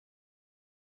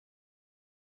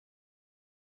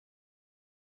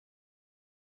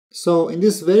So in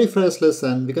this very first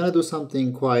lesson, we're going to do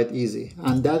something quite easy,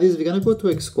 and that is we're going to go to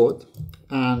Xcode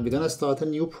and we're going to start a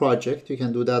new project. You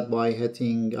can do that by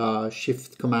hitting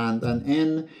Shift Command and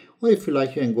N, or if you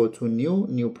like, you can go to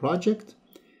new project.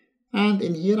 And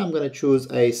in here, I'm going to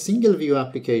choose a single view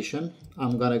application.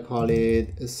 I'm going to call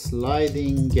it a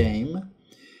sliding game.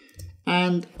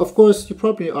 And of course, you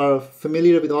probably are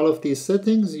familiar with all of these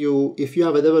settings. If you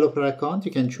have a developer account,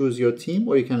 you can choose your team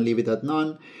or you can leave it at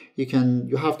none.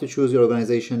 You have to choose your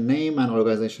organization name and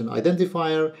organization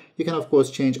identifier. You can of course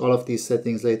change all of these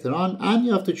settings later on, and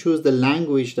you have to choose the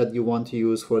language that you want to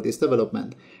use for this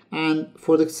development. And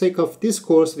for the sake of this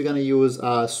course, we're going to use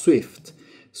Swift.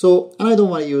 So, and I don't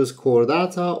want to use core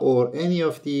data or any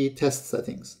of the test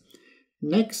settings.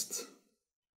 Next,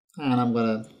 and I'm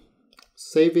going to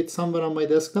save it somewhere on my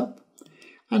desktop.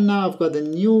 And now I've got a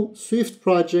new Swift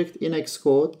project in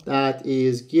Xcode that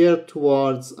is geared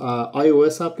towards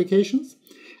iOS applications.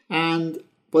 And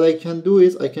what I can do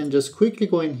is I can just quickly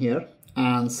go in here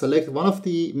and select one of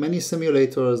the many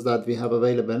simulators that we have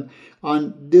available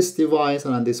on this device.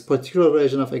 And on this particular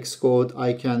version of Xcode,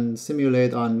 I can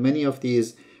simulate on many of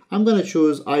these. I'm going to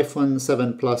choose iPhone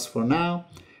 7 Plus for now.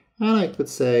 And I could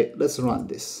say, let's run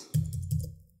this.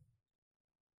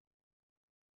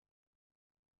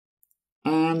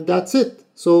 And that's it.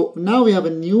 So now we have a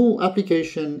new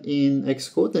application in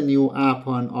Xcode, a new app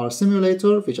on our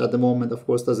simulator, which at the moment, of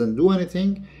course, doesn't do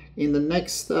anything. In the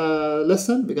next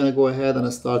lesson, we're going to go ahead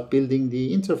and start building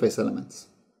the interface elements.